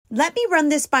Let me run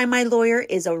this by my lawyer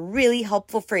is a really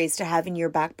helpful phrase to have in your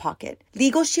back pocket.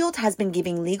 Legal Shield has been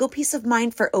giving legal peace of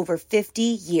mind for over 50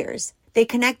 years. They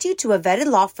connect you to a vetted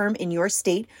law firm in your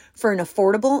state for an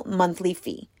affordable monthly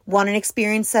fee. Want an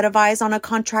experienced set of eyes on a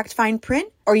contract fine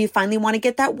print? Or you finally want to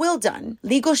get that will done?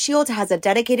 Legal Shield has a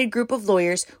dedicated group of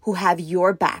lawyers who have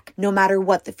your back, no matter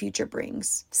what the future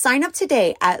brings. Sign up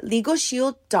today at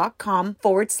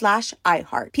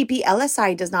LegalShield.com/iHeart.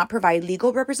 PPLSI does not provide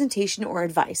legal representation or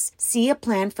advice. See a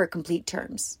plan for complete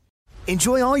terms.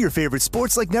 Enjoy all your favorite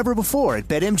sports like never before at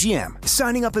BetMGM.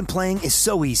 Signing up and playing is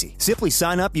so easy. Simply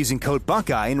sign up using code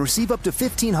Buckeye and receive up to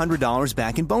 $1,500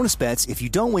 back in bonus bets if you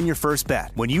don't win your first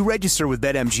bet. When you register with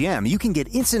BetMGM, you can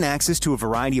get instant access to a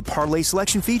variety of parlay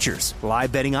selection features,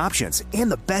 live betting options,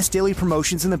 and the best daily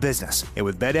promotions in the business. And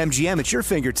with BetMGM at your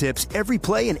fingertips, every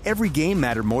play and every game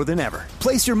matter more than ever.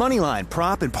 Place your moneyline,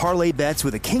 prop, and parlay bets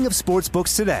with the king of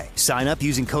sportsbooks today. Sign up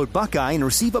using code Buckeye and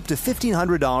receive up to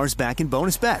 $1,500 back in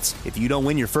bonus bets if you don't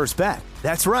win your first bet.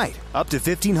 That's right, up to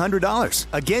 $1,500.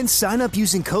 Again, sign up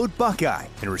using code Buckeye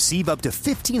and receive up to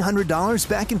 $1,500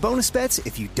 back in bonus bets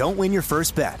if you don't win your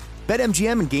first bet.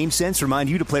 BetMGM and GameSense remind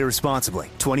you to play responsibly.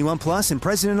 21 plus and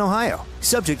present in Ohio.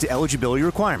 Subject to eligibility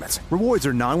requirements. Rewards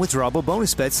are non-withdrawable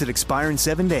bonus bets that expire in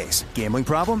 7 days. Gambling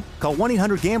problem? Call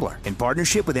 1-800-GAMBLER in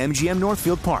partnership with MGM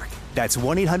Northfield Park. That's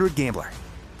 1-800-GAMBLER.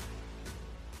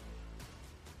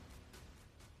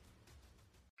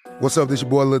 What's up, this your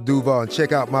boy Lil Duval, and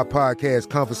check out my podcast,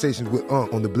 Conversations with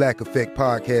Unc, on the Black Effect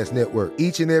Podcast Network.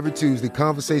 Each and every Tuesday,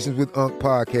 Conversations with Unc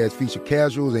podcast feature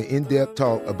casual and in-depth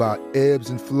talk about ebbs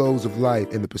and flows of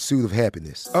life and the pursuit of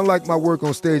happiness. Unlike my work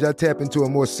on stage, I tap into a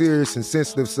more serious and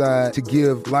sensitive side to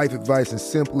give life advice and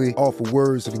simply offer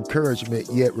words of encouragement,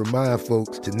 yet remind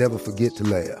folks to never forget to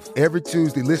laugh. Every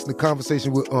Tuesday, listen to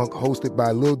Conversation with Unc, hosted by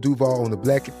Lil Duval on the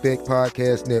Black Effect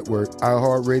Podcast Network,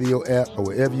 iHeartRadio app, or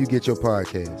wherever you get your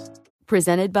podcasts.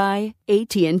 Presented by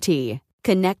AT&T.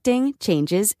 Connecting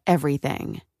changes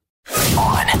everything.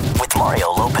 On with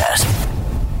Mario Lopez.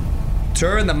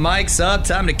 Turn the mics up.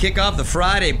 Time to kick off the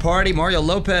Friday party. Mario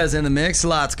Lopez in the mix.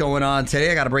 Lots going on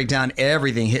today. I got to break down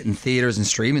everything hitting theaters and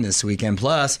streaming this weekend.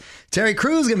 Plus, Terry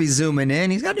Crews going to be zooming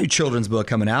in. He's got a new children's book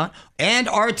coming out. And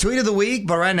our tweet of the week.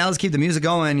 But right now, let's keep the music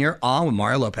going. You're on with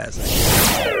Mario Lopez.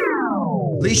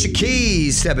 Alicia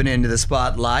Keys stepping into the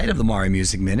spotlight of the Mario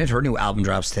Music Minute. Her new album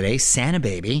drops today, Santa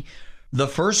Baby. The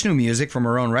first new music from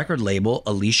her own record label,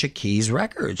 Alicia Keys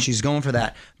Records. She's going for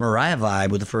that Mariah vibe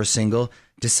with the first single,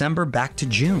 December Back to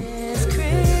June.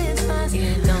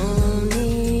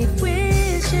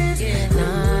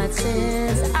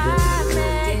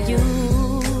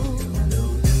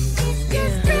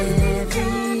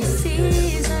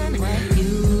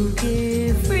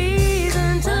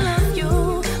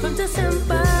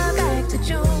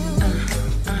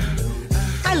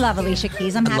 I love Alicia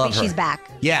Keys. I'm happy she's back.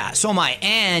 Yeah, so am I.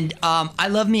 And I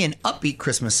love me an upbeat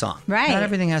Christmas song. Right. Not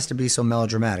everything has to be so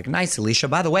melodramatic. Nice, Alicia.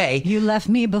 By the way, you left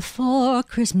me before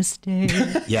Christmas Day.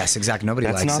 Yes, exactly. Nobody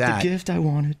likes that. That's not the gift I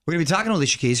wanted. We're going to be talking to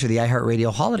Alicia Keys for the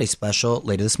iHeartRadio holiday special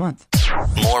later this month.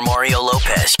 More Mario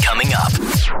Lopez coming up.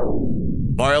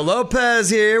 Mario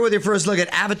Lopez here with your first look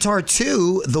at Avatar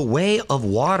 2, The Way of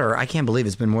Water. I can't believe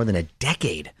it's been more than a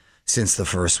decade since the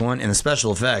first one, and the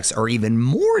special effects are even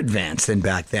more advanced than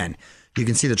back then. You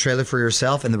can see the trailer for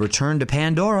yourself and the return to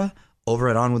Pandora over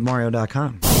at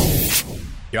OnWithMario.com.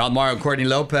 You're on Mario and Courtney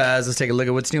Lopez. Let's take a look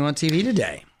at what's new on TV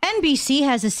today. NBC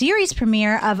has a series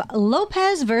premiere of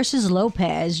Lopez versus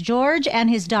Lopez. George and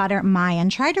his daughter Mayan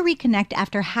try to reconnect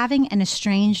after having an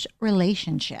estranged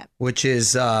relationship. Which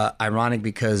is ironic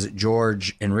because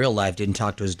George in real life didn't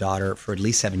talk to his daughter for at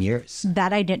least 7 years.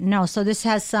 That I didn't know. So this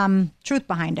has some truth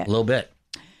behind it. A little bit.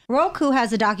 Roku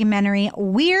has a documentary,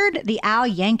 Weird, the Al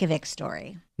Yankovic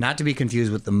Story. Not to be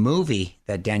confused with the movie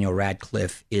that Daniel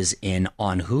Radcliffe is in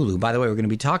on Hulu. By the way, we're going to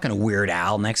be talking to Weird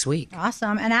Al next week.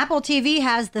 Awesome. And Apple TV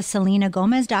has the Selena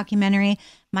Gomez documentary,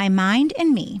 My Mind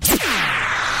and Me.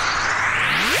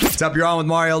 What's up? You're on with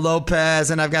Mario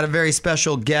Lopez, and I've got a very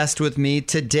special guest with me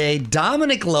today,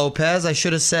 Dominic Lopez. I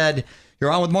should have said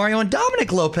you're on with Mario and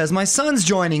Dominic Lopez. My son's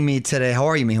joining me today. How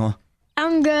are you, mijo?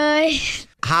 I'm good.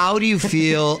 How do you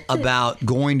feel about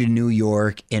going to New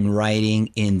York and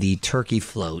riding in the turkey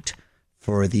float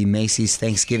for the Macy's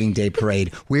Thanksgiving Day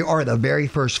Parade? We are the very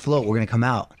first float. We're going to come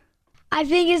out. I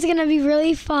think it's going to be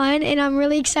really fun, and I'm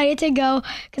really excited to go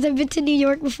because I've been to New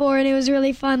York before, and it was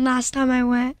really fun last time I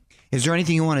went. Is there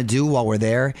anything you want to do while we're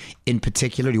there in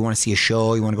particular? Do you want to see a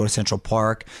show? You want to go to Central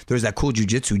Park? There's that cool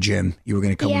jiu-jitsu gym you were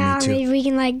going to come with me to. Yeah, maybe we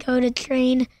can go to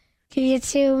train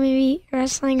jiu-jitsu, maybe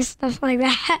wrestling, stuff like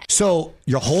that. So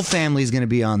your whole family is going to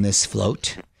be on this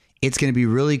float. It's going to be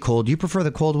really cold. Do you prefer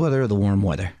the cold weather or the warm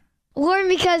weather? Warm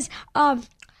because I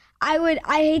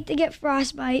hate to get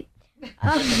frostbite.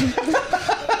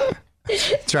 That's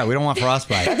right. We don't want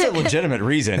frostbite. That's a legitimate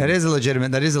reason. That is a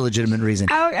legitimate reason.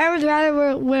 I would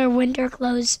rather wear winter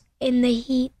clothes in the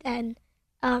heat than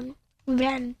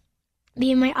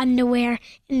be in my underwear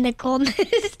in the coldness.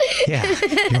 Yeah.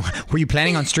 Were you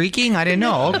planning on streaking? I didn't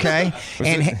know. Okay.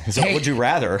 Would you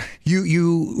rather?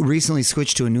 You recently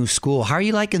switched to a new school. How are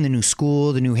you liking the new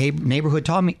school, the new neighborhood?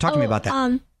 Talk to me about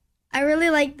that. I really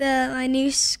like my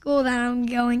new school that I'm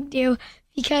going to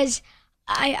because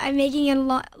I'm making a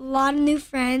lot of new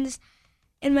friends.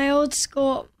 In my old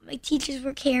school, my teachers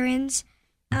were Karens.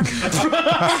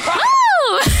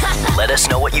 Let us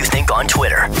know what you think on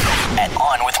Twitter at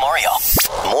On With Mario.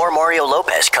 More Mario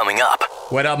Lopez coming up.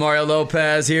 What up, Mario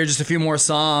Lopez here. Just a few more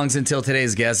songs until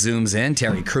today's guest zooms in.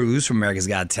 Terry Crews from America's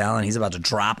Got Talent. He's about to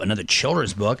drop another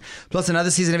children's book. Plus another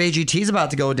season of AGT is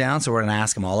about to go down, so we're going to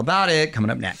ask him all about it.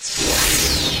 Coming up next.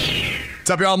 What's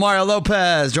up, y'all? Mario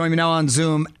Lopez. Joining me now on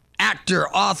Zoom. Actor,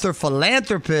 author,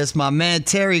 philanthropist, my man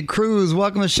Terry Crews.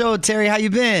 Welcome to the show, Terry. How you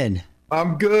been?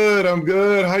 I'm good.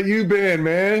 How you been,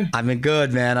 man? I've been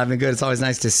good, man. It's always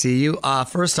nice to see you.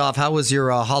 First off, how was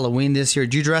your Halloween this year?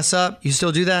 Did you dress up? You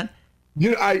still do that?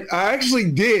 You know, I actually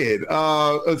did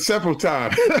several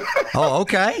times. Oh,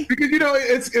 okay.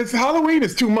 Because it's Halloween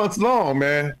is 2 months long,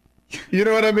 man. You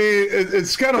know what I mean?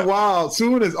 It's kind of wild.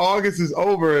 Soon as August is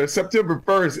over, September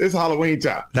 1st, it's Halloween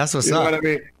time. That's what's up. You know what I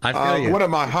mean? I feel you. One of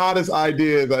my hottest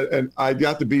ideas, and I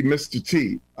got to be Mr.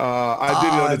 T. I did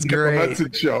it on the Jennifer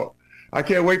Hudson show. I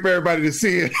can't wait for everybody to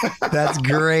see it. That's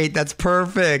great. That's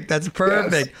perfect. Yes.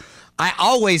 I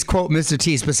always quote Mr.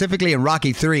 T, specifically in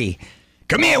Rocky 3.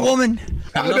 Come here, woman.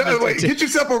 Wait, get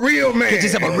yourself a real man. Get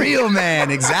yourself a real man.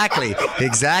 Exactly.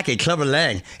 Clubber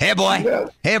Lang. Hey, boy. Yeah.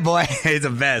 Hey, boy. He's the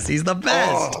best.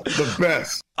 Oh, the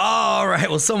best. All right.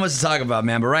 Well, so much to talk about,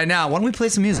 man. But right now, why don't we play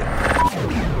some music?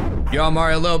 Yo,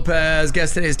 Mario Lopez.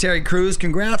 Guest today is Terry Crews.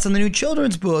 Congrats on the new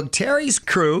children's book, Terry's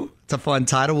Crew. It's a fun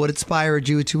title. What inspired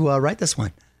you to write this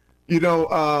one?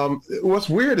 What's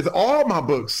weird is all my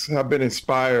books have been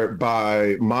inspired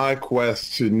by my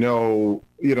quest to know,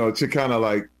 to kind of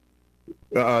like,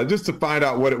 just to find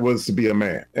out what it was to be a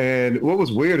man. And what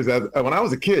was weird is that when I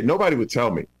was a kid, nobody would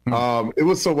tell me. It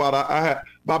was so wild. I had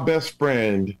my best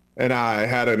friend and I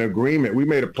had an agreement. We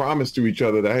made a promise to each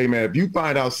other that, hey, man, if you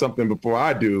find out something before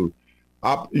I do,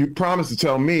 you promise to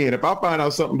tell me. And if I find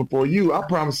out something before you, I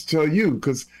promise to tell you.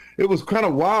 Because it was kind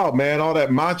of wild, man, all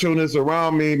that macho-ness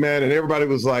around me, man. And everybody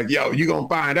was like, yo, you going to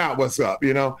find out what's up,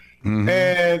 Mm-hmm.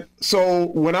 And so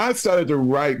when I started to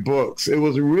write books, it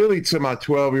was really to my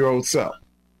 12-year-old self,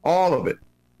 all of it.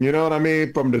 You know what I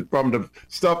mean? From the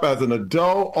stuff as an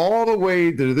adult all the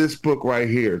way to this book right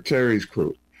here, Terry's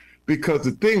Crew. Because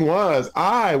the thing was,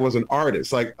 I was an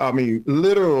artist,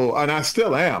 literal, and I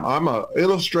still am. I'm an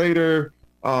illustrator.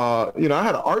 I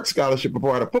had an art scholarship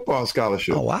before I had a football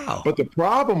scholarship. Oh, wow. But the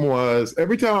problem was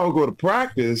every time I would go to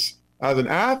practice as an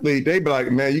athlete, they'd be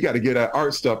like, man, you got to get that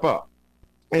art stuff up.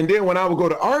 And then when I would go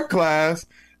to art class,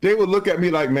 they would look at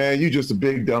me like, man, you just a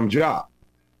big dumb job.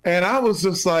 And I was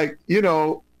just like,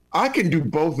 I can do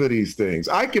both of these things.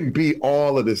 I can be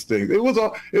all of these things. It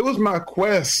was my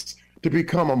quest to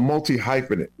become a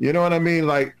multi-hyphenate. You know what I mean?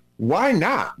 Like, why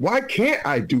not? Why can't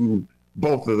I do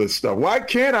both of this stuff? Why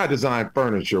can't I design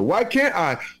furniture? Why can't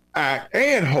I act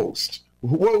and host?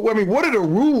 What are the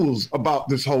rules about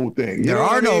this whole thing? There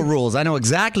are no rules. I know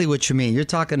exactly what you mean. You're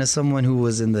talking to someone who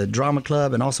was in the drama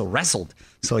club and also wrestled.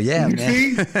 So, yeah, man.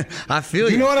 See? I feel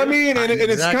you. You know what I mean? And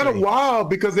it's kind of wild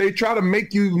because they try to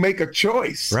make you make a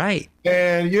choice. Right.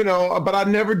 And, but I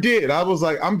never did. I was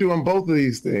like, I'm doing both of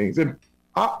these things. And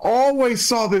I always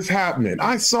saw this happening.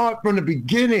 I saw it from the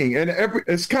beginning. And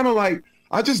it's kind of like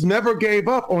I just never gave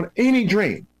up on any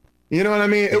dream. You know what I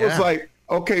mean? It was like,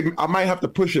 okay, I might have to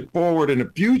push it forward in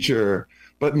the future,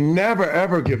 but never,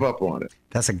 ever give up on it.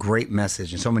 That's a great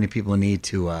message, and so many people need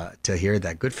to hear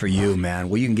that. Good for you, man.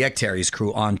 Well, you can get Terry's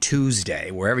Crew on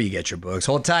Tuesday, wherever you get your books.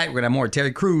 Hold tight. We're going to have more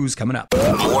Terry Crews coming up.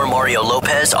 More Mario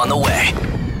Lopez on the way.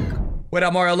 What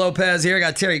up, Mario Lopez here. I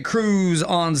got Terry Crews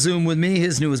on Zoom with me.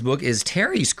 His newest book is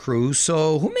Terry's Crew.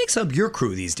 So who makes up your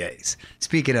crew these days?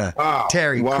 Speaking of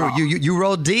Terry Crew, you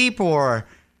roll deep or...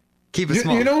 keep it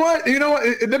small. You know what?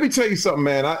 Let me tell you something,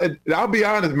 man. I'll be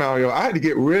honest, Mario. I had to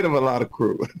get rid of a lot of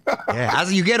crew. Yeah,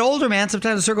 as you get older, man,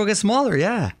 sometimes the circle gets smaller.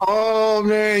 Yeah. Oh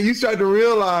man, you start to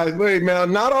realize, wait,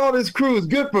 man, not all this crew is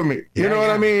good for me. You know what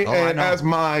I mean? And as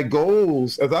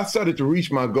I started to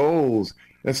reach my goals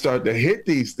and start to hit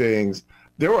these things,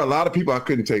 there were a lot of people I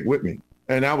couldn't take with me,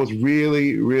 and that was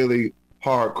really, really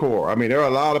hardcore. I mean, there are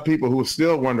a lot of people who are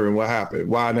still wondering what happened,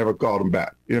 why I never called them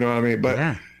back. You know what I mean?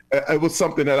 But it was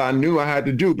something that I knew I had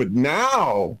to do. But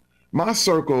now my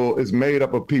circle is made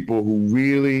up of people who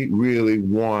really, really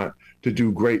want to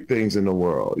do great things in the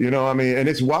world. You know what I mean? And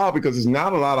it's wild because there's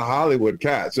not a lot of Hollywood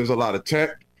cats. There's a lot of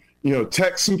tech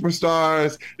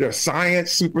superstars, there are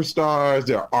science superstars,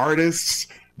 there are artists,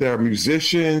 there are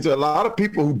musicians, a lot of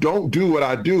people who don't do what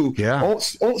I do,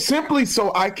 simply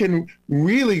so I can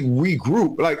really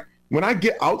regroup. Like when I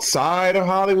get outside of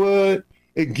Hollywood,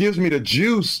 it gives me the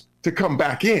juice to come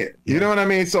back in. You know what I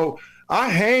mean? So I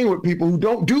hang with people who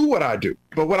don't do what I do.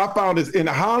 But what I found is in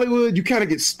Hollywood, you kind of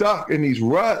get stuck in these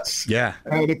ruts. Yeah.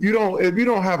 And if you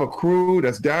don't have a crew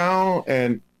that's down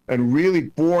and really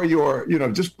for your,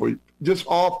 just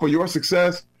all for your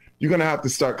success, you're going to have to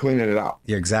start cleaning it out.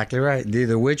 You're exactly right. They're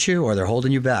either with you or they're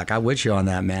holding you back. I'm with you on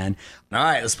that, man. All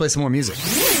right, let's play some more music.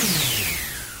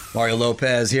 Mario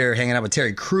Lopez here, hanging out with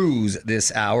Terry Crews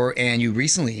this hour, and you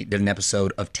recently did an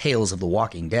episode of Tales of the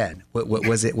Walking Dead. What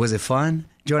was it? Was it fun?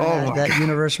 Joining that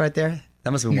universe right there?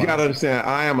 That must have been wild. You got to understand,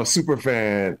 I am a super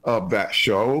fan of that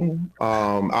show.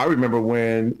 I remember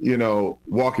when,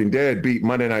 Walking Dead beat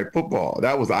Monday Night Football.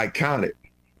 That was iconic.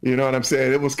 You know what I'm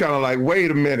saying? It was kind of like, wait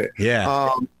a minute.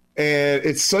 Yeah. And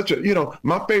it's such a,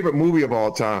 my favorite movie of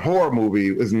all time, horror movie,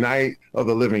 is Night of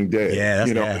the Living Dead. Yeah,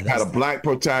 it had a black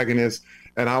protagonist.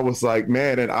 And I was like,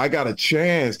 man, and I got a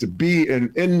chance to be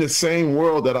in the same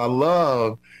world that I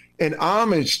love, in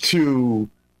homage to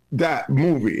that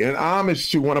movie, and homage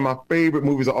to one of my favorite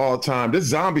movies of all time. This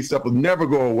zombie stuff will never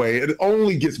go away. It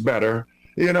only gets better,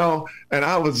 and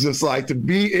I was just like, to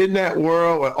be in that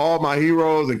world with all my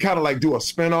heroes and kind of like do a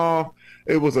spinoff.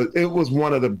 It was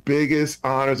one of the biggest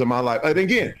honors of my life. And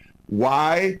again,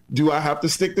 why do I have to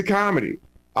stick to comedy?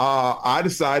 I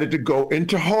decided to go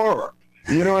into horror.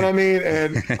 You know what I mean?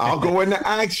 And I'll go into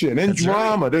action and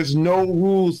drama. Right. There's no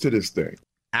rules to this thing.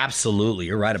 Absolutely.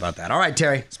 You're right about that. All right,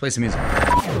 Terry, let's play some music.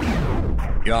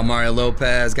 Y'all, Mario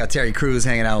Lopez, got Terry Crews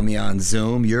hanging out with me on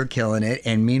Zoom. You're killing it.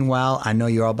 And meanwhile, I know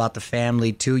you're all about the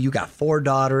family too. You got 4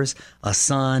 daughters, a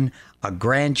son, a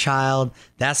grandchild.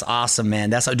 That's awesome, man.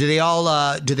 Do they all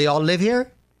live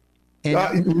here?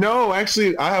 No,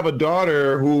 actually, I have a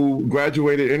daughter who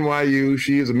graduated NYU.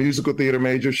 She is a musical theater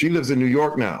major. She lives in New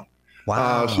York now.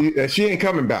 Wow. She ain't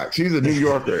coming back. She's a New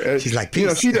Yorker. She's like,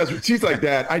 peace. She's like,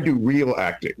 Dad, I do real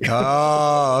acting.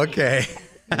 Oh, okay.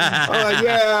 I'm like,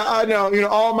 yeah, I know.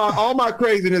 All my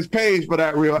craziness pays for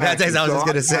that real acting. That's what I was just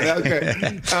gonna say.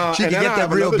 Okay. She can get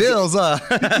them real bills, huh?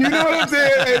 You know what I'm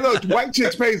saying? Hey, look, white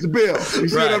chicks pays the bill. You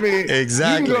see what I mean?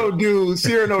 Exactly. You can go do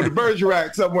Cyrano de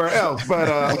Bergerac somewhere else,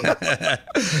 but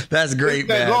that's great,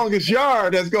 man. That longest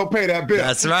yard that's gonna pay that bill.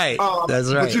 That's right.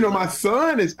 That's right. But my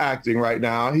son is acting right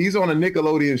now. He's on a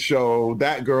Nickelodeon show,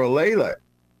 That Girl Layla.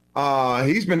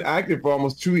 He's been acting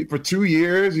for 2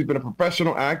 years. He's been a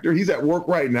professional actor. He's at work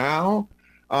right now.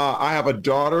 I have a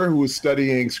daughter who is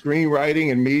studying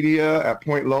screenwriting and media at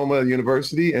Point Loma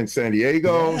University in San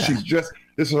Diego. Yeah.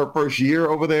 This is her first year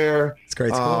over there. It's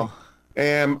great school.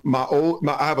 And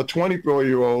I have a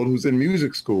 24-year-old who's in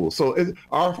music school. So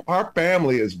our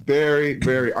family is very,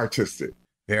 very artistic.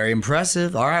 Very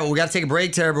impressive. All right, well, we got to take a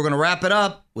break, Terry. We're going to wrap it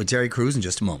up with Terry Crews in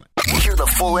just a moment. Hear the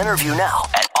full interview now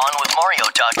at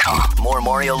onwithmario.com. More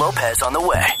Mario Lopez on the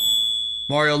way.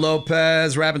 Mario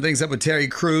Lopez wrapping things up with Terry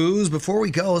Crews. Before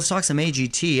we go, let's talk some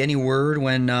AGT. Any word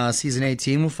when season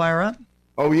 18 will fire up?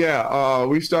 Oh, yeah.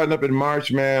 We're starting up in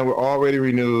March, man. We're already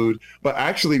renewed. But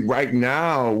actually, right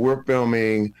now, we're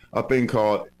filming a thing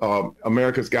called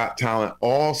America's Got Talent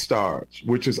All-Stars,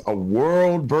 which is a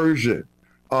world version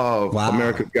of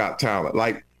America's Got Talent.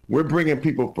 Like, we're bringing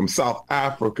people from South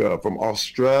Africa, from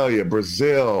Australia,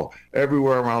 Brazil,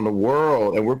 everywhere around the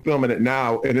world, and we're filming it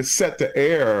now, and it's set to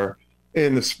air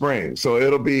in the spring. So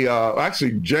it'll be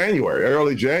actually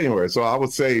early January. So I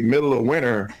would say middle of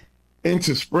winter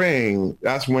into spring,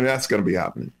 that's when that's going to be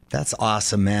happening. That's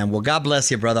awesome, man. Well, God bless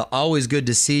you, brother. Always good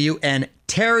to see you. And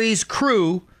Terry's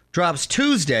Crew drops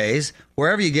Tuesdays,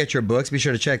 wherever you get your books. Be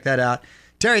sure to check that out.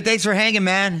 Terry, thanks for hanging,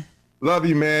 man. Love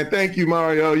you, man. Thank you,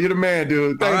 Mario. You're the man,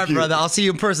 dude. Thank you. All right, brother. I'll see you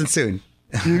in person soon.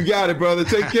 You got it, brother.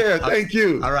 Take care. Thank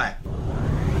you. All right.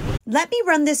 Let me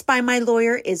run this by my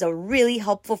lawyer is a really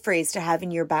helpful phrase to have in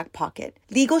your back pocket.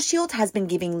 Legal Shield has been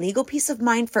giving legal peace of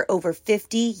mind for over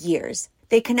 50 years.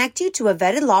 They connect you to a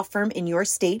vetted law firm in your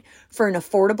state for an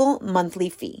affordable monthly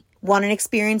fee. Want an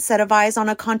experienced set of eyes on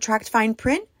a contract fine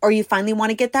print? Or you finally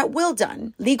want to get that will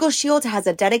done? Legal Shield has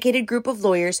a dedicated group of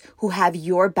lawyers who have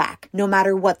your back, no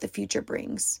matter what the future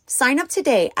brings. Sign up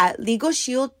today at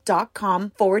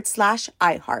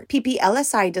LegalShield.com/iHeart.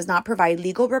 PPLSI does not provide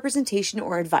legal representation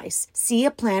or advice. See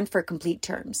a plan for complete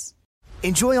terms.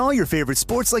 Enjoy all your favorite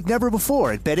sports like never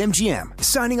before at BetMGM.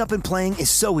 Signing up and playing is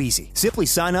so easy. Simply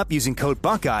sign up using code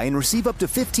Buckeye and receive up to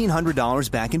 $1,500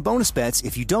 back in bonus bets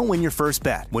if you don't win your first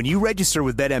bet. When you register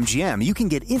with BetMGM, you can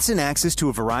get instant access to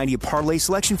a variety of parlay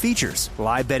selection features,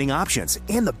 live betting options,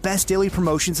 and the best daily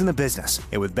promotions in the business.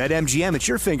 And with BetMGM at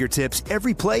your fingertips,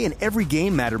 every play and every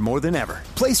game matter more than ever.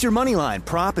 Place your moneyline,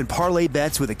 prop, and parlay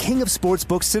bets with the king of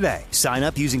sportsbooks today. Sign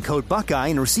up using code Buckeye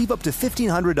and receive up to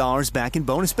 $1,500 back in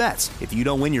bonus bets if you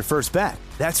don't win your first bet.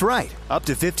 That's right, up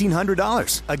to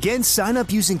 $1,500. Again, sign up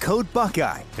using code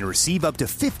Buckeye and receive up to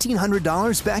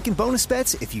 $1,500 back in bonus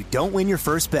bets if you don't win your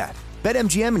first bet.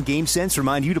 BetMGM and GameSense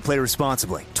remind you to play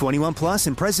responsibly. 21 plus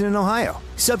and present in Ohio.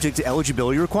 Subject to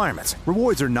eligibility requirements.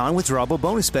 Rewards are non-withdrawable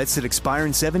bonus bets that expire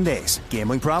in 7 days.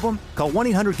 Gambling problem? Call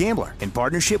 1-800-GAMBLER in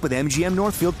partnership with MGM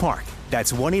Northfield Park.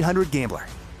 That's 1-800-GAMBLER.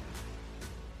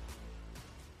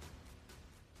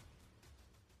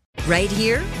 Right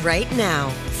here, right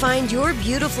now. Find your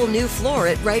beautiful new floor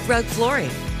at Right Rug Flooring.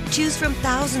 Choose from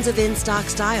thousands of in-stock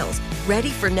styles, ready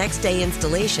for next day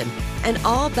installation, and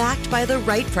all backed by the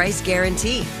right price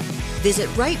guarantee. Visit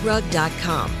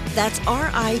rightrug.com. That's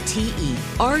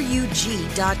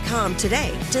RITERUG.com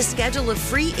today to schedule a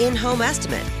free in-home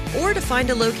estimate or to find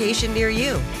a location near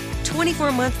you.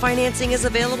 24-month financing is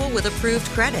available with approved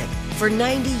credit. For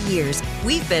 90 years,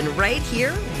 we've been right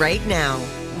here, right now.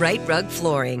 Right Rug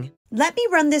Flooring. Let me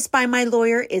run this by my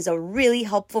lawyer is a really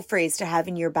helpful phrase to have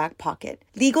in your back pocket.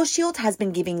 Legal Shield has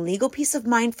been giving legal peace of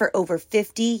mind for over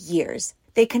 50 years.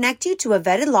 They connect you to a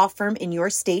vetted law firm in your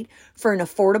state for an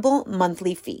affordable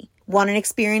monthly fee. Want an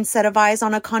experienced set of eyes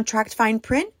on a contract fine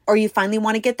print? Or you finally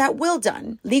want to get that will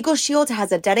done? Legal Shield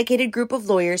has a dedicated group of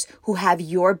lawyers who have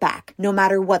your back, no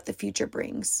matter what the future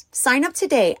brings. Sign up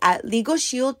today at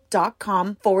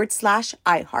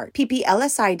LegalShield.com/iHeart.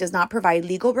 PPLSI does not provide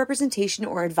legal representation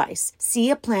or advice. See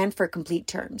a plan for complete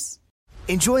terms.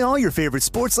 Enjoy all your favorite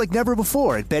sports like never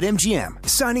before at BetMGM.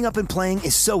 Signing up and playing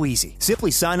is so easy.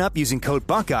 Simply sign up using code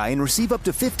Buckeye and receive up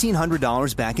to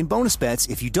 $1,500 back in bonus bets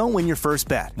if you don't win your first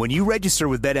bet. When you register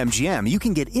with BetMGM, you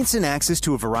can get instant access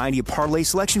to a variety of parlay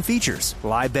selection features,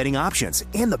 live betting options,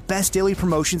 and the best daily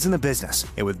promotions in the business.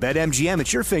 And with BetMGM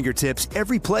at your fingertips,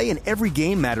 every play and every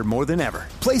game matter more than ever.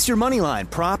 Place your moneyline,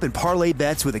 prop, and parlay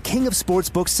bets with the king of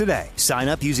sportsbooks today. Sign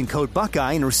up using code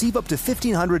Buckeye and receive up to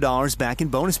 $1,500 back in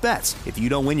bonus bets if you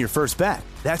don't win your first bet.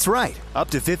 That's right, up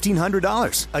to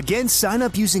 $1,500. Again, sign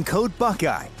up using code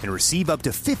Buckeye and receive up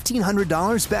to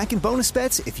 $1,500 back in bonus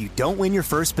bets if you don't win your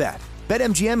first bet.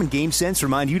 BetMGM and GameSense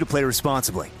remind you to play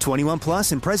responsibly. 21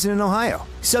 plus and present in Ohio.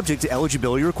 Subject to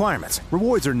eligibility requirements.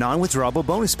 Rewards are non-withdrawable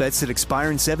bonus bets that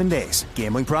expire in 7 days.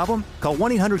 Gambling problem? Call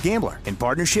 1-800-GAMBLER in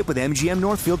partnership with MGM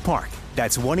Northfield Park.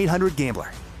 That's 1-800-GAMBLER.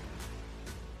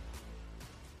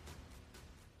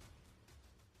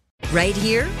 Right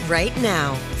here, right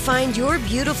now. Find your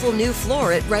beautiful new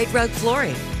floor at Right Rug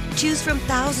Flooring. Choose from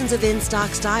thousands of in-stock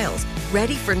styles,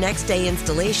 ready for next day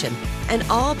installation, and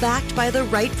all backed by the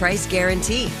right price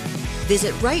guarantee.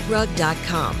 Visit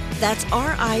rightrug.com. That's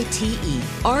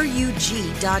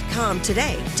RITERUG.com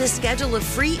today to schedule a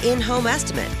free in-home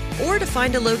estimate or to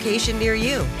find a location near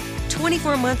you.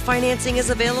 24-month financing is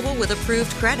available with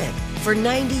approved credit. For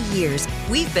 90 years,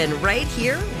 we've been right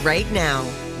here, right now.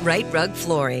 Right Rug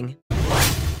Flooring.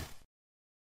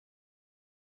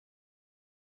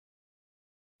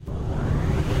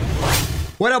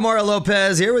 What up, Mario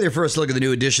Lopez here with your first look at the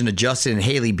new addition to Justin and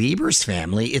Hailey Bieber's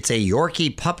family. It's a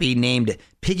Yorkie puppy named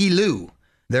Piggy Lou.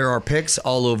 There are pics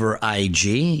all over IG.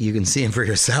 You can see them for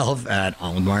yourself at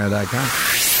onwithmario.com.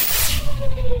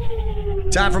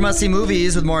 Time for must-see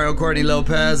movies with Mario Courtney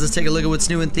Lopez. Let's take a look at what's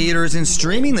new in theaters and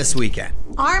streaming this weekend.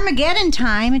 Armageddon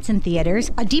Time, it's in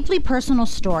theaters. A deeply personal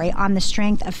story on the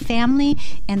strength of family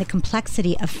and the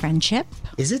complexity of friendship.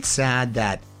 Is it sad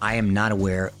that I am not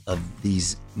aware of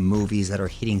these movies that are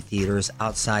hitting theaters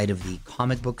outside of the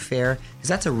comic book fair? Because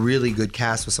that's a really good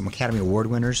cast with some Academy Award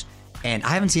winners. And I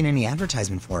haven't seen any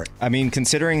advertisement for it. I mean,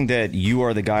 considering that you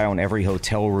are the guy on every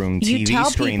hotel room TV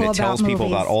screen that tells people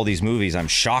about all these movies, I'm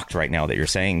shocked right now that you're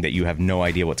saying that you have no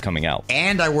idea what's coming out.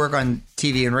 And I work on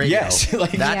TV and radio. Yes.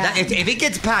 If it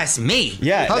gets past me,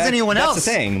 how's anyone else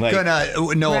going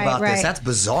to know about this? That's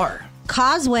bizarre.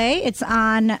 Causeway, it's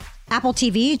on Apple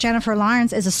TV. Jennifer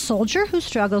Lawrence is a soldier who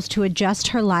struggles to adjust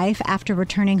her life after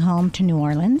returning home to New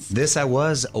Orleans. This I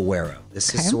was aware of.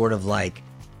 This is sort of like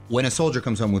when a soldier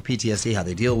comes home with PTSD, how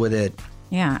they deal with it.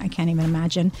 Yeah, I can't even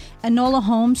imagine. Enola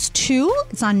Holmes 2,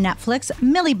 it's on Netflix.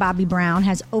 Millie Bobby Brown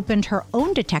has opened her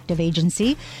own detective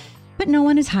agency, but no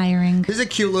one is hiring. Here's a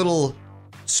cute little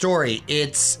story.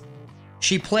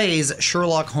 She plays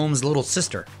Sherlock Holmes' little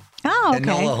sister. Oh, okay.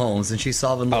 Enola Holmes, and she's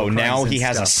solving little crimes. Now he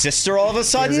has a sister all of a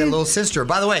sudden? He has a little sister.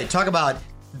 By the way, talk about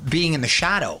being in the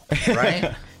shadow,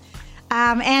 right?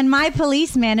 And My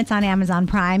Policeman, it's on Amazon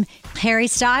Prime. Harry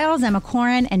Styles, Emma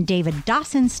Corrin, and David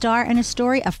Dawson star in a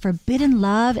story of forbidden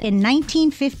love in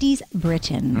 1950s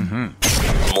Britain.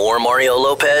 More Mario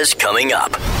Lopez coming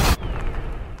up.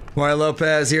 Mario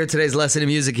Lopez here. Today's lesson in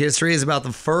music history is about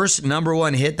the first number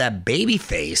one hit that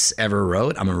Babyface ever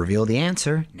wrote. I'm going to reveal the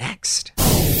answer next.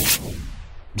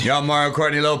 Yo, Mario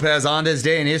Courtney Lopez. On this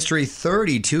day in history,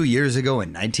 32 years ago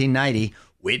in 1990,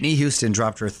 Whitney Houston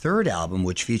dropped her third album,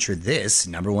 which featured this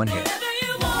number one hit.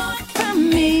 From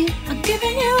me, I'm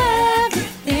giving you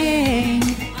everything.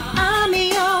 I'm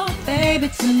your baby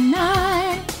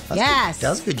tonight. Yes. That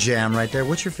was a good jam right there.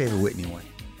 What's your favorite Whitney one?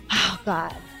 Oh,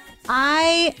 God.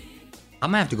 I'm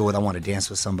gonna have to go with "I Want to Dance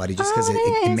with Somebody" just because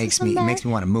it makes me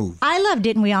want to move. I love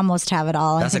 "Didn't We Almost Have It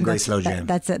All." That's a great slow jam.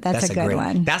 That's a good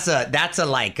one. That's a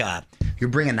like you're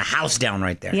bringing the house down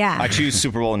right there. Yeah. I choose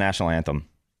Super Bowl national anthem.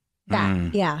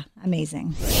 Yeah,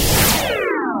 amazing.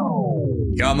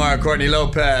 Yo, Mario Courtney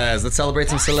Lopez. Let's celebrate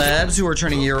some celebs who are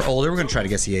turning a year older. We're gonna try to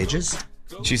guess the ages.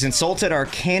 She's insulted our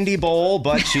candy bowl,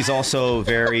 but she's also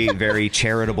very, very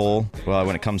charitable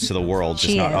when it comes to the world.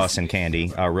 Just not us and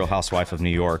candy. Real Housewife of New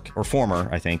York, or former,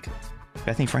 I think,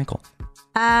 Bethany Frankel.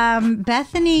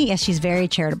 Bethany, yes, she's very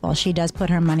charitable. She does put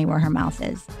her money where her mouth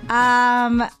is.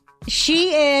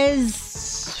 She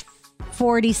is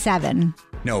 47.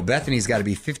 No, Bethany's got to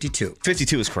be 52.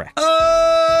 52 is correct.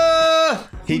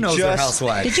 Who knows her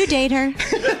housewife? Did you date her?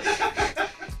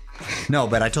 No,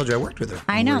 but I told you I worked with her.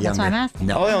 I know, that's why I'm asking.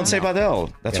 No, on Saved by the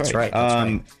Bell. That's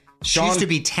right. She used to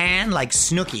be tan like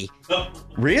Snooki.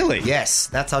 Really? Yes,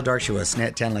 that's how dark she was.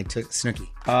 Tan like Snooki.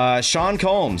 Sean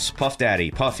Combs, Puff Daddy,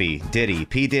 Puffy, Diddy,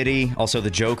 P. Diddy, also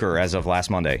the Joker as of last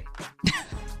Monday.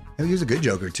 He was a good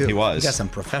Joker, too. He was. He got some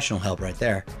professional help right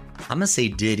there. I'm going to say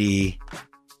Diddy.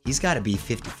 He's got to be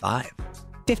 55.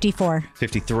 54.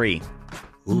 53.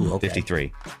 Ooh, okay.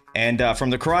 53. And from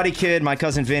The Karate Kid, My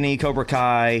Cousin Vinny, Cobra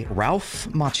Kai, Ralph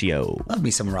Macchio. Love me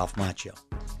some Ralph Macchio.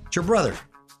 It's your brother.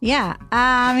 Yeah.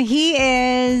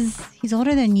 He's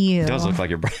older than you. He does look like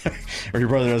your brother. Or your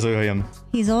brother does look like him.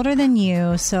 He's older than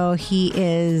you, so he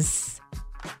is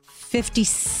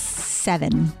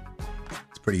 57.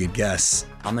 It's a pretty good guess.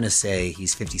 I'm going to say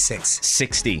he's 56.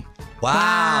 60.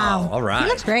 Wow. All right. He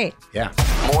looks great. Yeah.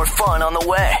 More fun on the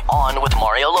way. On with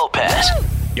Mario Lopez.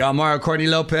 Yo, I'm Mario Courtney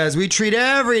Lopez. We treat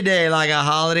every day like a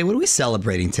holiday. What are we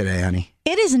celebrating today, honey?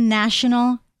 It is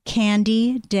National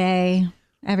Candy Day,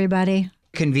 everybody.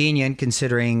 Convenient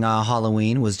considering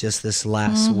Halloween was just this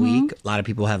last week. A lot of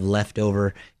people have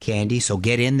leftover candy, so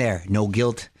get in there. No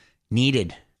guilt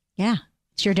needed. Yeah,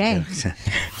 it's your day.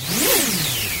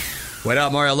 What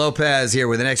up, Mario Lopez here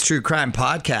with the next true crime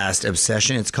podcast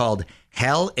obsession. It's called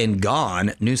Hell and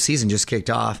Gone. New season just kicked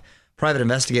off. Private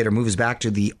investigator moves back to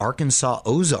the Arkansas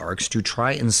Ozarks to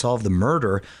try and solve the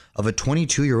murder of a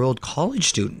 22-year-old college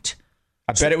student.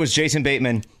 I bet it was Jason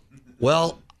Bateman.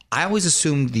 Well, I always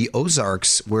assumed the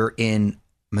Ozarks were in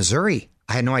Missouri.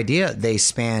 I had no idea they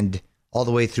spanned all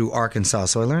the way through Arkansas,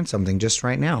 so I learned something just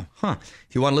right now.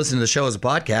 If you want to listen to the show as a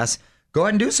podcast, go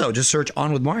ahead and do so. Just search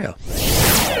On With Mario.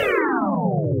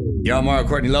 Yo, I'm Mario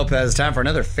Courtney Lopez. Time for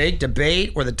another fake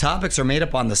debate where the topics are made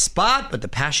up on the spot, but the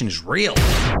passion is real.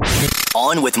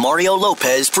 On with Mario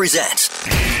Lopez presents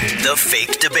The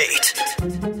Fake Debate.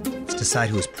 Let's decide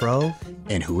who is pro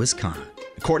and who is con.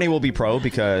 Courtney will be pro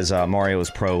because Mario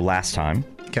was pro last time.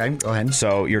 Okay, go ahead.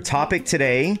 So your topic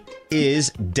today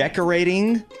is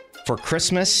decorating for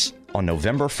Christmas on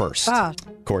November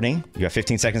 1st. Courtney, you have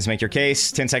 15 seconds to make your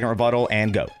case, 10-second rebuttal,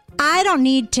 and go. I don't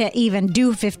need to even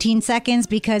do 15 seconds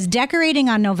because decorating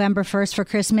on November 1st for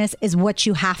Christmas is what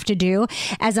you have to do.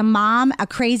 As a mom, a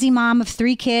crazy mom of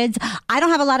 3 kids, I don't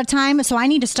have a lot of time, so I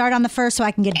need to start on the 1st so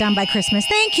I can get done by Christmas.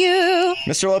 Thank you.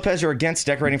 Mr. Lopez, you're against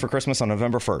decorating for Christmas on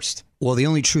November 1st. Well, the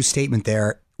only true statement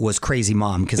there was crazy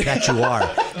mom, because that you are.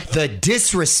 The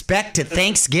disrespect to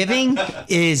Thanksgiving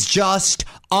is just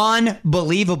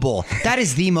unbelievable. That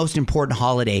is the most important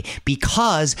holiday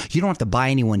because you don't have to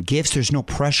buy anyone gifts. There's no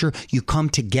pressure. You come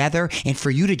together, and for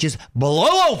you to just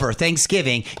blow over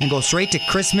Thanksgiving and go straight to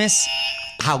Christmas,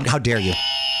 how dare you?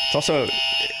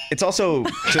 It's also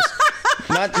just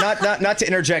Not to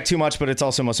interject too much, but it's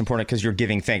also most important because you're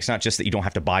giving thanks, not just that you don't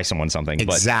have to buy someone something.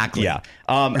 Exactly. But,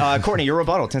 yeah. Courtney, your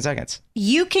rebuttal, 10 seconds.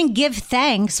 You can give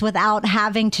thanks without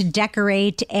having to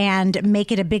decorate and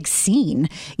make it a big scene.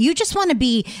 You just want to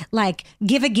be like,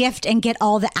 give a gift and get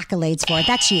all the accolades for it.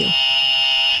 That's you.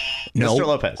 No, Mr.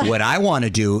 Lopez. What I want to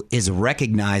do is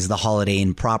recognize the holiday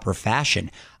in proper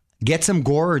fashion. Get some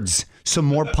gourds, some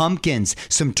more pumpkins,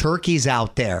 some turkeys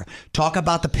out there. Talk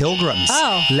about the pilgrims.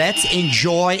 Oh. Let's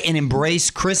enjoy and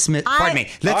embrace Christmas.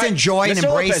 Let's enjoy and Mr.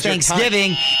 embrace Lopez, your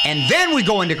Thanksgiving, and then we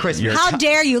go into Christmas. How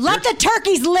dare you? Let the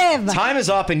turkeys live. Time is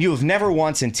up, and you have never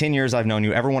once in 10 years I've known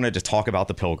you ever wanted to talk about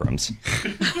the pilgrims.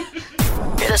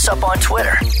 Hit us up on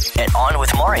Twitter at On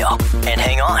With Mario. And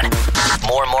hang on,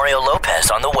 more Mario Lopez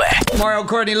on the way. Mario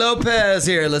Courtney Lopez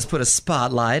here. Let's put a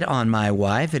spotlight on my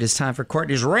wife. It is time for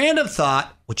Courtney's random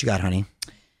thought. What you got, honey?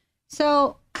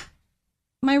 So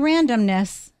my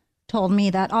randomness told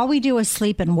me that all we do is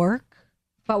sleep and work,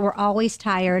 but we're always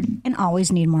tired and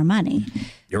always need more money.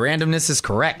 Your randomness is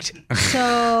correct.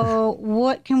 So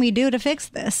what can we do to fix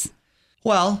this?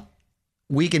 Well,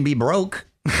 we can be broke.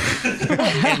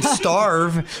 And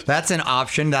starve. That's an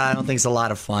option that I don't think is a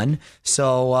lot of fun.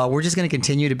 So we're just going to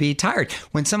continue to be tired.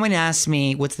 When someone asks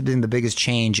me what's been the biggest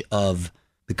change of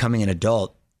becoming an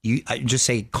adult, I just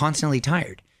say constantly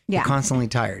tired. Yeah. You're constantly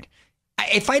tired.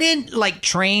 If I didn't like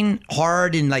train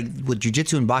hard in like with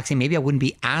jiu-jitsu and boxing, maybe I wouldn't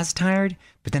be as tired,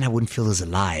 but then I wouldn't feel as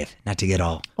alive. Not to get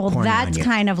all well, corny that's on you.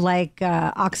 kind of like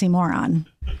oxymoron.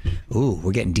 Ooh,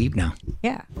 we're getting deep now.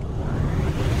 Yeah.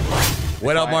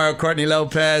 What up, Mario Courtney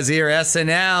Lopez here,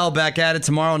 SNL. Back at it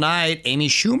tomorrow night. Amy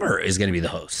Schumer is going to be the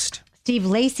host. Steve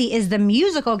Lacy is the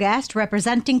musical guest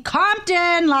representing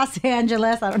Compton, Los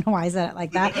Angeles. I don't know why I said it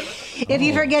like that. If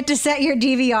you forget to set your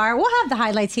DVR, we'll have the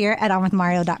highlights here at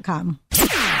onwithmario.com.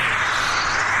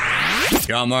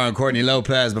 Y'all, Mario Courtney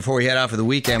Lopez. Before we head out for the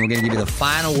weekend, we're going to give you the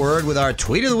final word with our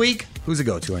tweet of the week. Who's it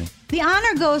go to, honey? The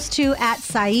honor goes to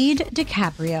 @Saeed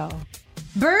DiCaprio.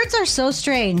 Birds are so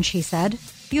strange, he said.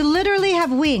 You literally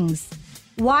have wings.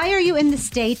 Why are you in the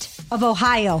state of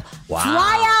Ohio? Wow.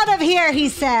 Fly out of here, he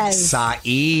says.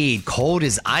 Saeed, cold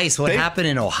as ice. What happened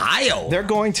in Ohio? They're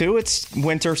going to. It's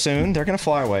winter soon. They're going to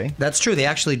fly away. That's true. They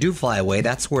actually do fly away.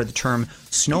 That's where the term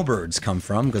snowbirds come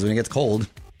from, because when it gets cold,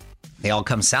 they all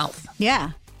come south.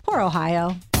 Yeah. Poor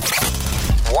Ohio.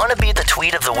 Want to be the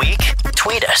tweet of the week?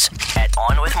 Tweet us at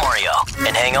On With Mario.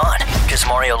 And hang on, because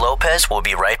Mario Lopez will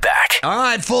be right back. All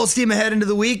right, full steam ahead into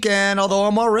the weekend, although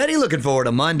I'm already looking forward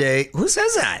to Monday. Who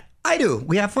says that? I do.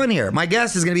 We have fun here. My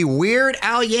guest is going to be Weird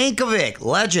Al Yankovic,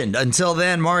 legend. Until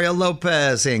then, Mario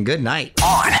Lopez saying good night.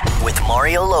 On With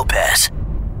Mario Lopez.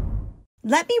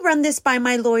 Let me run this by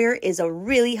my lawyer is a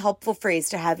really helpful phrase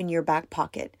to have in your back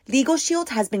pocket. Legal Shield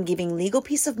has been giving legal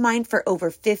peace of mind for over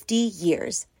 50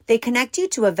 years. They connect you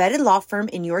to a vetted law firm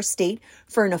in your state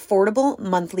for an affordable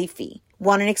monthly fee.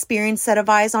 Want an experienced set of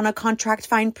eyes on a contract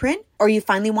fine print? Or you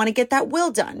finally want to get that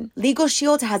will done? Legal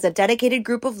Shield has a dedicated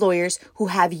group of lawyers who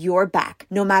have your back,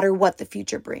 no matter what the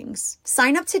future brings.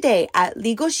 Sign up today at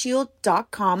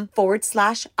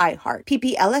LegalShield.com/iHeart.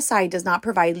 PPLSI does not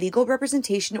provide legal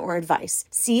representation or advice.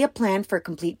 See a plan for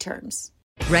complete terms.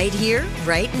 Right here,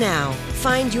 right now.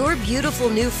 Find your beautiful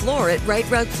new floor at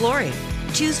Right Rug Flooring.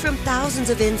 Choose from thousands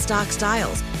of in-stock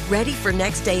styles, ready for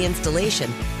next day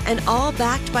installation, and all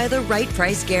backed by the right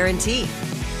price guarantee.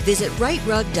 Visit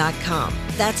rightrug.com.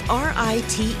 That's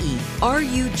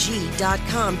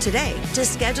RITERUG.com today to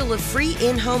schedule a free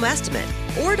in-home estimate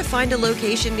or to find a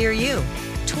location near you.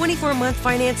 24-month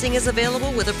financing is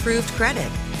available with approved credit.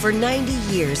 For 90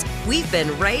 years, we've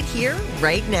been right here,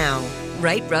 right now.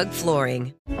 Right Rug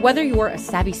Flooring. Whether you're a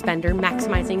savvy spender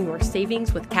maximizing your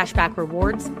savings with cashback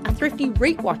rewards, a thrifty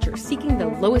rate watcher seeking the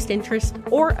lowest interest,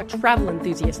 or a travel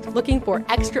enthusiast looking for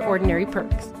extraordinary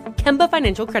perks, Kemba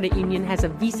Financial Credit Union has a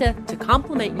visa to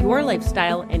complement your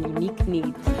lifestyle and unique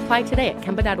needs. Apply today at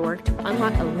Kemba.org to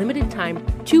unlock a limited time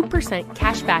 2%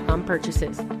 cash back on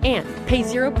purchases and pay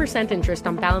 0% interest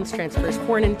on balance transfers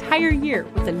for an entire year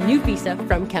with a new visa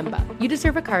from Kemba. You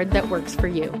deserve a card that works for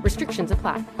you. Restrictions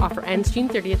apply. Offer ends June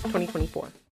 30th, 2024.